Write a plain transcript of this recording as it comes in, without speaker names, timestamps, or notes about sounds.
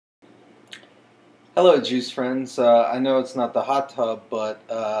Hello, juice friends. I know it's not the hot tub, but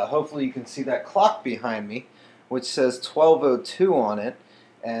hopefully you can see that clock behind me, which says 12:02 on it,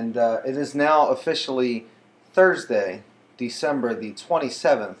 and it is now officially Thursday, December the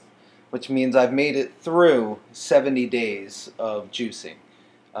 27th, which means I've made it through 70 days of juicing.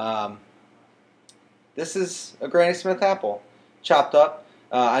 Um, this is a Granny Smith apple, chopped up.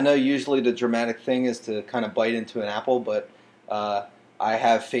 I know usually the dramatic thing is to kind of bite into an apple, but I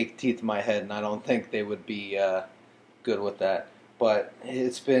have fake teeth in my head, and I don't think they would be good with that. But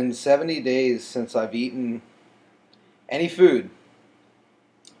it's been 70 days since I've eaten any food.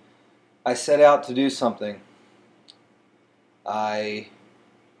 I set out to do something. I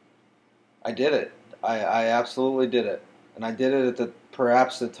did it. I absolutely did it, and I did it at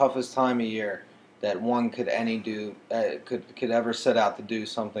perhaps the toughest time of year that one could could ever set out to do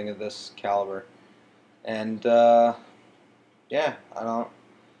something of this caliber. And yeah, I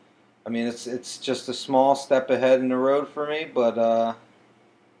mean, it's just a small step ahead in the road for me, but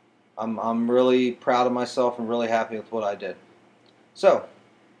I'm really proud of myself and really happy with what I did. So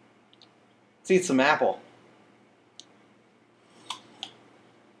let's eat some apple.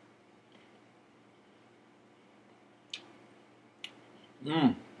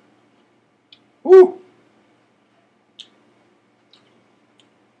 Mmm. Woo!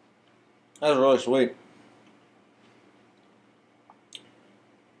 That's really sweet.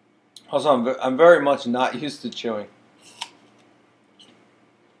 Also, I'm very much not used to chewing.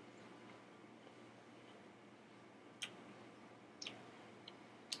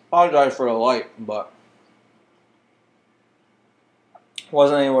 Apologize for the light, but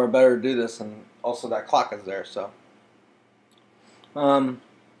wasn't anywhere better to do this, and also that clock is there, so. But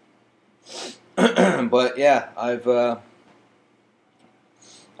yeah, I've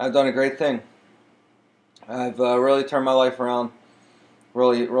done a great thing. I've really turned my life around.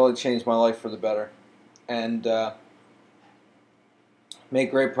 Really changed my life for the better, and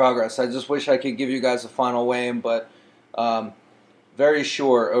made great progress. I just wish I could give you guys a final weigh-in, but very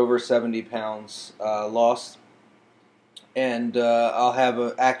sure over 70 pounds lost, and I'll have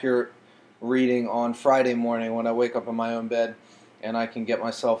an accurate reading on Friday morning when I wake up in my own bed, and I can get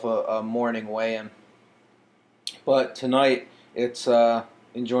myself a morning weigh-in. But tonight, it's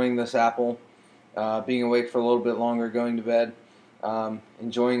enjoying this apple, being awake for a little bit longer, going to bed.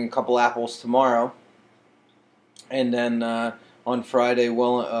 Enjoying a couple apples tomorrow, and then on Friday,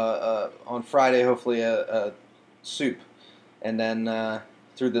 hopefully a soup, and then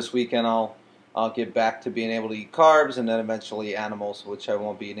through this weekend I'll get back to being able to eat carbs, and then eventually animals, which I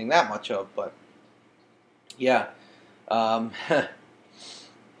won't be eating that much of. But yeah, I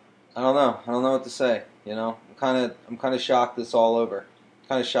don't know what to say. You know, I'm kind of shocked it's all over.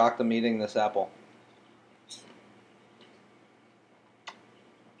 Kind of shocked I'm eating this apple.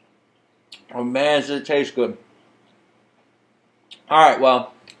 Oh man, does it taste good. Alright,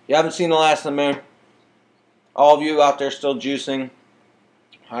 well, you haven't seen the last of me. All of you out there still juicing,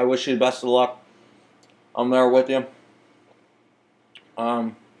 I wish you the best of luck. I'm there with you.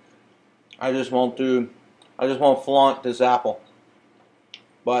 I just won't flaunt this apple.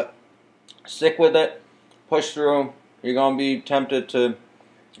 But stick with it, push through. You're going to be tempted to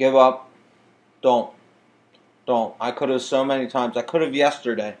give up. Don't. I could have so many times. I could have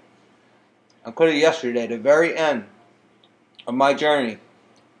yesterday. The very end of my journey,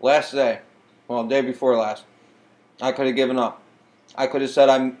 last day, well, day before last, I could have given up. I could have said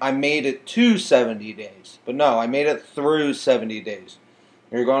I made it to 70 days. But no, I made it through 70 days.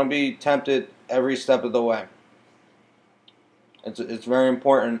 You're going to be tempted every step of the way. It's very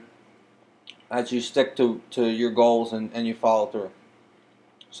important that you stick to your goals and you follow through.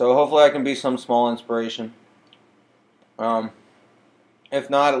 So hopefully I can be some small inspiration. If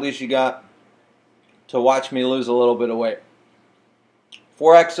not, at least you got to watch me lose a little bit of weight.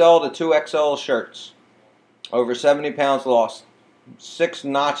 4XL to 2XL shirts. Over 70 pounds lost. 6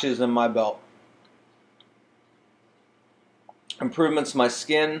 notches in my belt. Improvements to my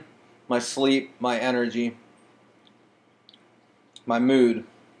skin, my sleep, my energy, my mood,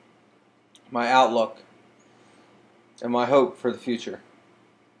 my outlook, and my hope for the future.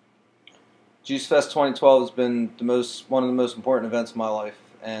 Juicefest 2012 has been one of the most important events of my life,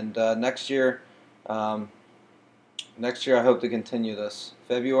 and next year I hope to continue this.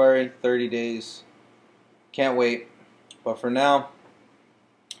 February, 30 days. Can't wait. But for now,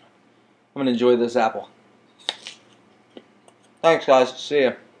 I'm going to enjoy this apple. Thanks, guys. See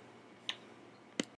ya.